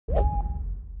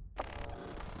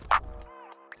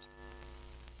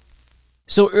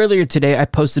So earlier today, I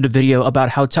posted a video about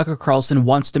how Tucker Carlson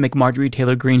wants to make Marjorie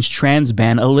Taylor Greene's trans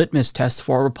ban a litmus test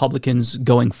for Republicans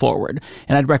going forward.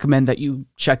 And I'd recommend that you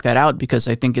check that out because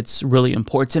I think it's really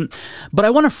important. But I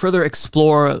want to further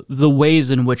explore the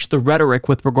ways in which the rhetoric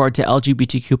with regard to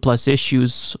LGBTQ plus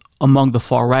issues among the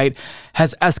far right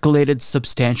has escalated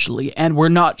substantially. And we're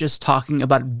not just talking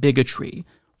about bigotry.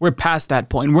 We're past that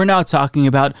point. We're now talking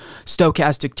about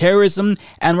stochastic terrorism,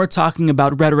 and we're talking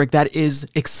about rhetoric that is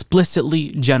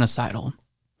explicitly genocidal.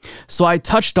 So I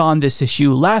touched on this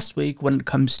issue last week when it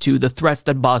comes to the threats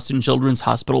that Boston Children's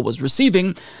Hospital was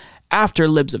receiving after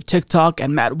libs of TikTok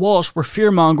and Matt Walsh were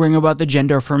fear-mongering about the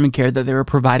gender-affirming care that they were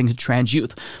providing to trans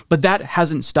youth. But that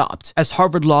hasn't stopped. As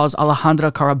Harvard Law's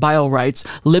Alejandra Caraballo writes,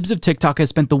 libs of TikTok has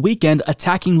spent the weekend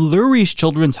attacking Lurie's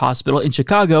Children's Hospital in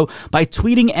Chicago by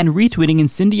tweeting and retweeting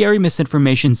incendiary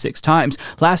misinformation 6 times.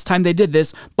 Last time they did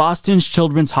this, Boston's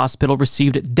Children's Hospital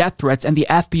received death threats and the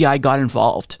FBI got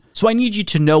involved. So I need you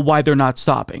to know why they're not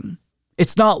stopping.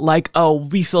 It's not like, oh,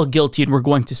 we feel guilty and we're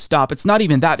going to stop. It's not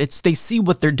even that. It's they see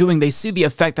what they're doing. They see the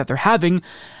effect that they're having,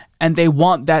 and they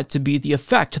want that to be the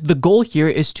effect. The goal here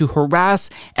is to harass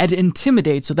and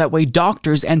intimidate so that way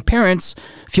doctors and parents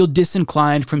feel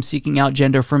disinclined from seeking out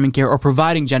gender-affirming care or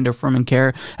providing gender-affirming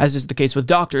care, as is the case with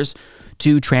doctors,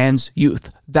 to trans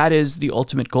youth. That is the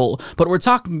ultimate goal. But we're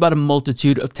talking about a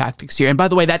multitude of tactics here. And by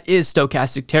the way, that is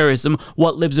stochastic terrorism,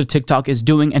 what libs of TikTok is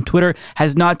doing, and Twitter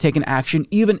has not taken action,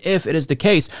 even if it is the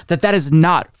case that that is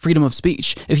not freedom of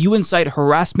speech. If you incite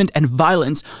harassment and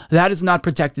violence, that is not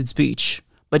protected speech.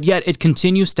 But yet it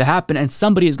continues to happen and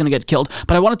somebody is going to get killed.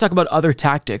 But I want to talk about other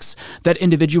tactics that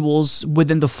individuals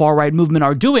within the far-right movement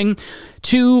are doing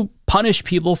to punish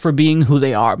people for being who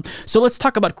they are. So let's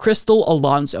talk about Crystal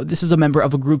Alonso. This is a member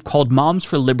of a group called Moms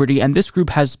for Liberty, and this group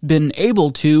has been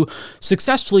able to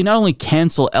successfully not only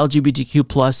cancel LGBTQ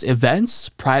plus events,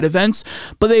 pride events,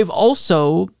 but they've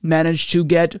also managed to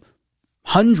get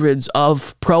hundreds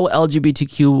of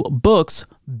pro-LGBTQ books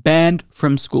banned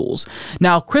from schools.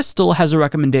 Now, Crystal has a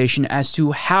recommendation as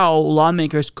to how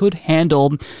lawmakers could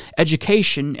handle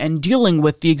education and dealing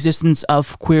with the existence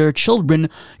of queer children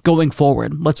going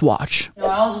forward. Let's watch.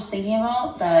 I was just thinking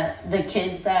about that the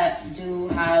kids that do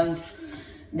have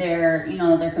their,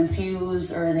 they're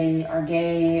confused or they are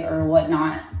gay or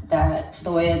whatnot, that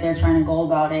the way that they're trying to go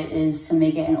about it is to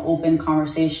make it an open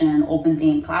conversation, an open thing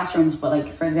in classrooms. But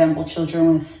like, for example,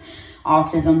 children with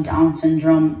autism, Down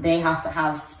syndrome, they have to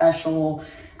have special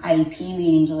IEP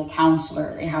meetings with a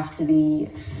counselor. They have to be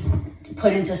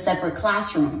put into separate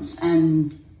classrooms.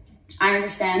 And I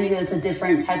understand because it's a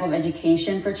different type of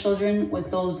education for children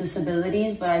with those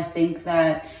disabilities, but I think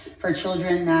that for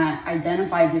children that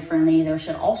identify differently, there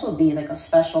should also be like a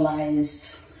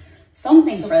specialized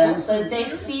something for them so that they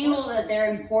feel that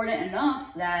they're important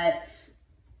enough that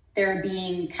they're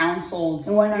being counseled.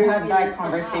 And why not have that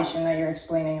conversation that you're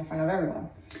explaining in front of everyone?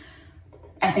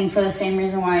 I think for the same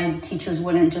reason why teachers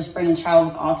wouldn't just bring a child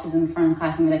with autism in front of the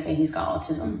class and be like, hey, he's got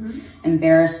autism.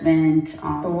 Embarrassment.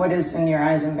 But what is, in your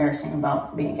eyes, embarrassing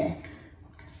about being gay?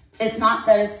 It's not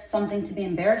that it's something to be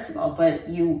embarrassed about, but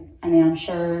I'm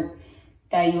sure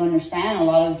that you understand a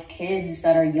lot of kids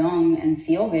that are young and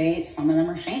feel gay, some of them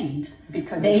are shamed.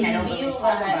 Because they feel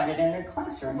talk about it in their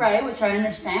classroom. Right, which I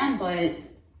understand, but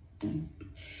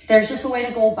there's just a way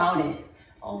to go about it.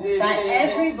 That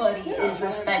everybody is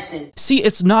respected. See,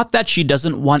 it's not that she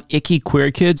doesn't want icky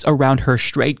queer kids around her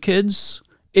straight kids.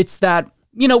 It's that,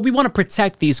 we want to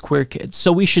protect these queer kids.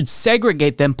 So we should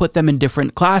segregate them, put them in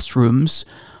different classrooms,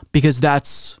 because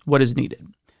that's what is needed.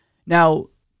 Now,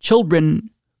 children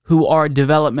who are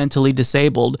developmentally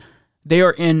disabled, they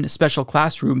are in special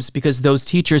classrooms because those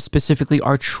teachers specifically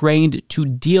are trained to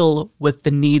deal with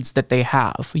the needs that they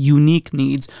have, unique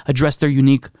needs, address their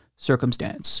unique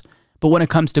circumstance. But when it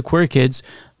comes to queer kids,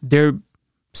 they're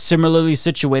similarly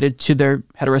situated to their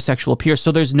heterosexual peers,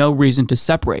 so there's no reason to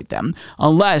separate them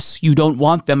unless you don't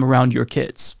want them around your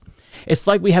kids. It's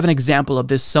like we have an example of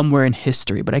this somewhere in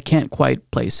history, but I can't quite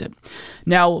place it.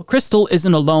 Now, Crystal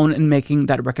isn't alone in making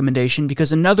that recommendation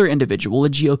because another individual, a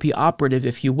GOP operative,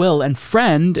 if you will, and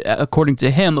friend, according to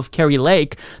him, of Kari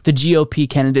Lake, the GOP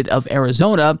candidate of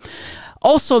Arizona,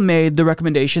 also made the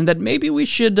recommendation that maybe we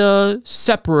should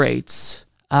separate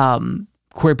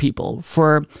queer people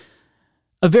for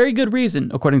a very good reason,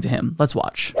 according to him. Let's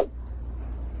watch.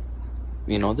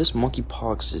 This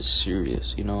monkeypox is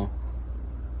serious,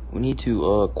 We need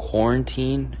to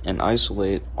quarantine and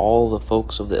isolate all the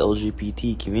folks of the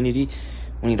LGBT community.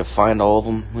 We need to find all of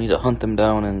them. We need to hunt them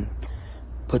down and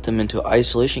put them into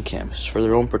isolation camps for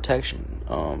their own protection.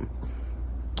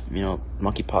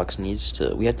 Monkeypox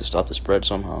we have to stop the spread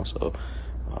somehow. So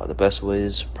The best way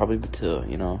is probably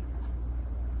to,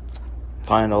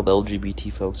 find all the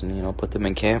LGBT folks and, put them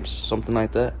in camps, something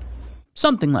like that.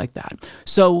 Something like that.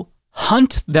 So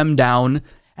hunt them down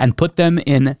and put them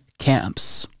in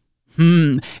camps.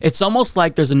 It's almost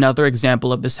like there's another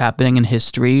example of this happening in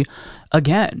history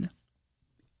again.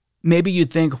 Maybe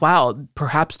you'd think, wow,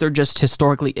 perhaps they're just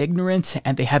historically ignorant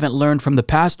and they haven't learned from the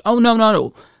past. Oh,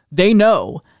 no. They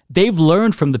know. They've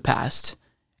learned from the past.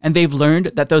 And they've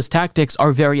learned that those tactics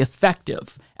are very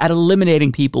effective at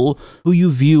eliminating people who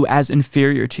you view as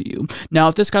inferior to you. Now,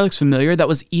 if this guy looks familiar, that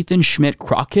was Ethan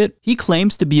Schmidt-Crockett. He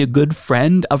claims to be a good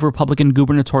friend of Republican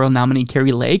gubernatorial nominee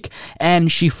Kari Lake,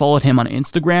 and she followed him on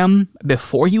Instagram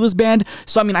before he was banned.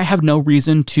 So, I have no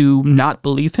reason to not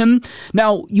believe him.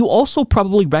 Now, you also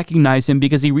probably recognize him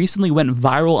because he recently went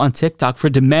viral on TikTok for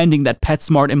demanding that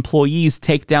PetSmart employees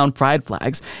take down pride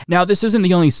flags. Now, this isn't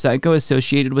the only psycho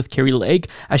associated with Kari Lake,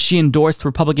 as she endorsed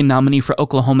Republican nominee for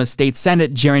Oklahoma State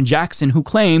Senate, Jaron Jackson, who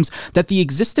claims that the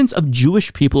existence of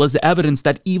Jewish people is evidence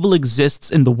that evil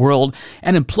exists in the world,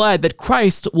 and implied that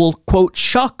Christ will, quote,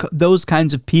 chuck those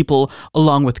kinds of people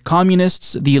along with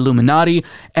communists, the Illuminati,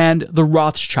 and the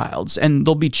Rothschilds, and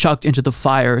they'll be chucked into the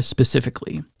fire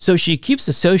specifically. So she keeps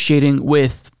associating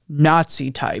with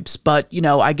Nazi types, but,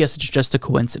 I guess it's just a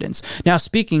coincidence. Now,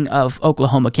 speaking of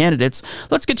Oklahoma candidates,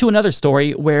 let's get to another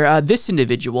story where this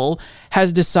individual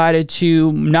has decided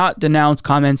to not denounce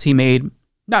comments he made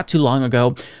not too long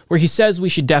ago, where he says we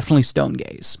should definitely stone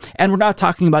gays. And we're not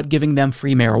talking about giving them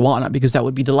free marijuana, because that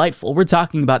would be delightful. We're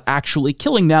talking about actually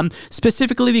killing them,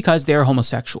 specifically because they are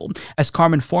homosexual. As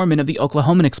Carmen Foreman of the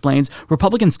Oklahoman explains,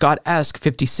 Republican Scott Esk,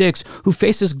 56, who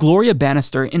faces Gloria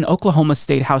Bannister in Oklahoma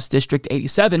State House District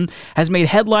 87, has made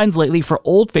headlines lately for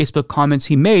old Facebook comments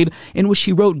he made in which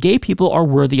he wrote gay people are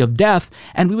worthy of death,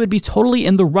 and we would be totally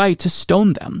in the right to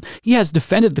stone them. He has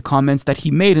defended the comments that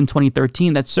he made in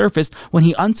 2013 that surfaced when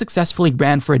he unsuccessfully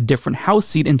ran for a different House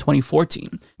seat in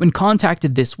 2014. When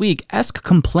contacted this week, Esk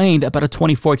complained about a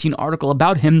 2014 article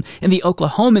about him in the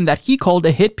Oklahoman that he called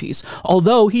a hit piece.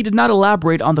 Although he did not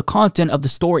elaborate on the content of the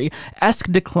story,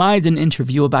 Esk declined an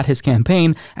interview about his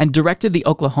campaign and directed the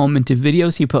Oklahoman to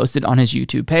videos he posted on his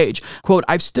YouTube page. Quote,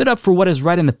 I've stood up for what is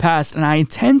right in the past and I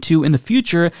intend to in the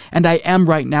future, and I am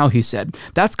right now, he said.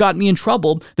 That's got me in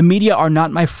trouble. The media are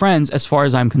not my friends as far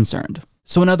as I'm concerned.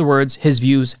 So in other words, his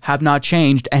views have not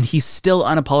changed, and he still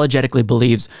unapologetically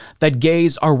believes that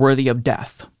gays are worthy of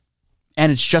death,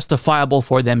 and it's justifiable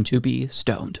for them to be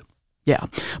stoned. Yeah,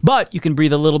 but you can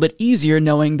breathe a little bit easier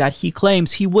knowing that he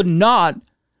claims he would not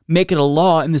make it a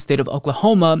law in the state of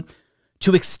Oklahoma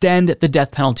to extend the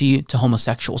death penalty to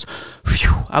homosexuals.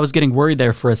 Phew, I was getting worried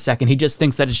there for a second. He just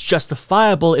thinks that it's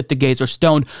justifiable if the gays are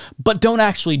stoned, but don't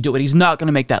actually do it. He's not going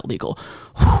to make that legal.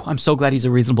 Whew, I'm so glad he's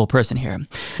a reasonable person here.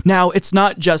 Now, it's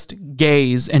not just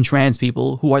gays and trans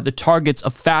people who are the targets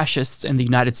of fascists in the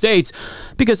United States,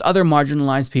 because other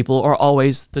marginalized people are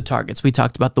always the targets. We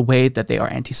talked about the way that they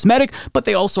are anti-Semitic, but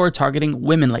they also are targeting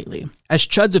women lately. As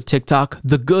Chuds of TikTok,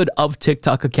 the Good of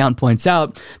TikTok account points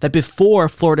out, that before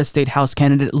Florida State House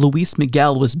candidate Luis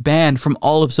Miguel was banned from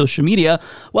all of social media,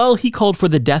 well, he called for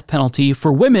the death penalty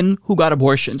for women who got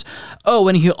abortions. Oh,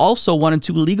 and he also wanted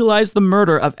to legalize the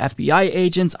murder of FBI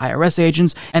agents, IRS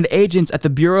agents, and agents at the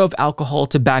Bureau of Alcohol,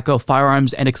 Tobacco,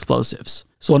 Firearms, and Explosives.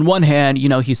 So on one hand,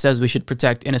 he says we should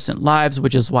protect innocent lives,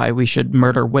 which is why we should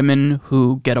murder women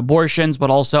who get abortions,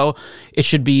 but also it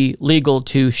should be legal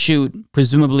to shoot,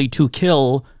 presumably to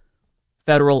kill,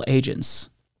 federal agents.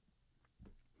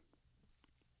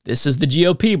 This is the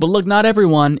GOP, but look, not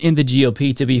everyone in the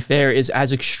GOP, to be fair, is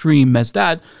as extreme as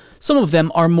that. Some of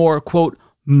them are more, quote,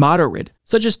 moderate,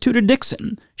 such as Tudor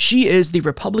Dixon. She is the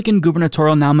Republican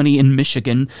gubernatorial nominee in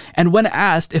Michigan, and when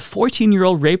asked if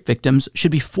 14-year-old rape victims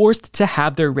should be forced to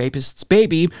have their rapist's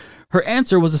baby, her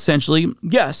answer was essentially,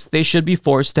 yes, they should be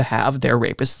forced to have their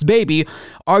rapist's baby,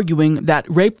 arguing that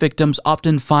rape victims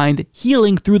often find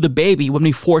healing through the baby when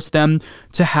we force them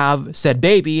to have said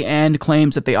baby, and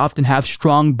claims that they often have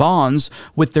strong bonds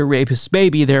with their rapist's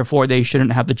baby, therefore they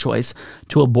shouldn't have the choice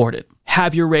to abort it.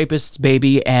 Have your rapist's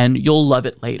baby and you'll love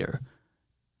it later.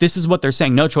 This is what they're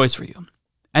saying, no choice for you.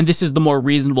 And this is the more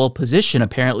reasonable position,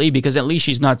 apparently, because at least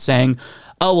she's not saying,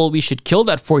 oh, well, we should kill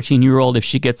that 14-year-old if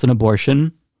she gets an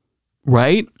abortion.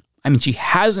 Right? I mean, she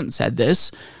hasn't said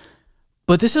this,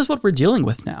 but this is what we're dealing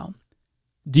with now.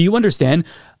 Do you understand?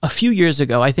 A few years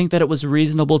ago, I think that it was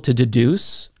reasonable to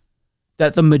deduce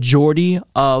that the majority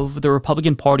of the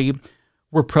Republican Party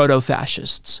were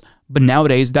proto-fascists. But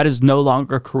nowadays, that is no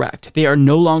longer correct. They are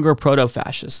no longer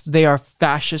proto-fascists. They are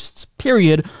fascists,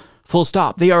 period, full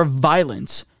stop. They are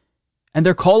violent. And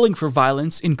they're calling for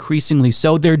violence increasingly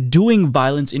so. They're doing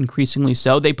violence increasingly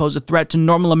so. They pose a threat to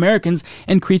normal Americans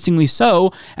increasingly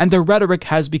so. And their rhetoric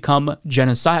has become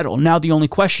genocidal. Now, the only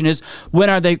question is, when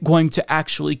are they going to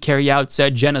actually carry out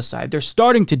said genocide? They're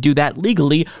starting to do that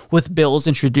legally with bills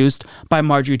introduced by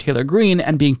Marjorie Taylor Greene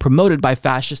and being promoted by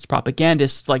fascist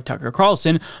propagandists like Tucker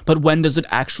Carlson. But when does it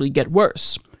actually get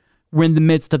worse? We're in the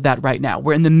midst of that right now.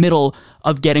 We're in the middle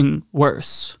of getting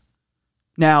worse.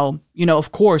 Now,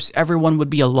 of course, everyone would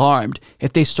be alarmed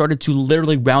if they started to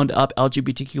literally round up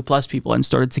LGBTQ plus people and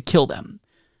started to kill them.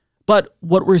 But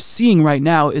what we're seeing right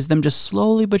now is them just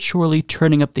slowly but surely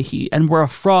turning up the heat, and we're a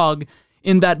frog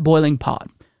in that boiling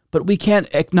pot. But we can't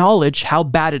acknowledge how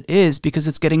bad it is because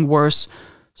it's getting worse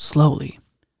slowly.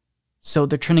 So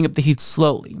they're turning up the heat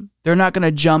slowly. They're not going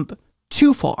to jump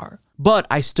too far. But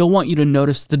I still want you to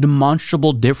notice the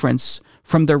demonstrable difference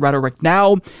from their rhetoric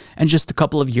now and just a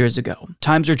couple of years ago.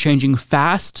 Times are changing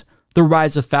fast. The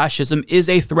rise of fascism is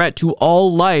a threat to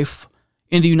all life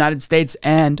in the United States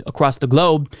and across the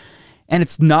globe. And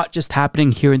it's not just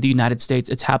happening here in the United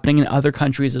States, it's happening in other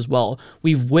countries as well.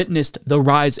 We've witnessed the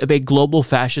rise of a global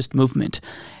fascist movement.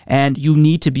 And you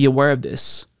need to be aware of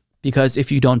this, because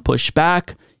if you don't push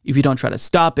back, if you don't try to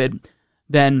stop it,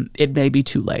 then it may be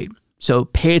too late. So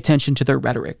pay attention to their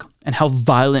rhetoric and how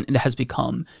violent it has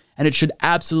become. And it should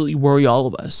absolutely worry all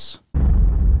of us.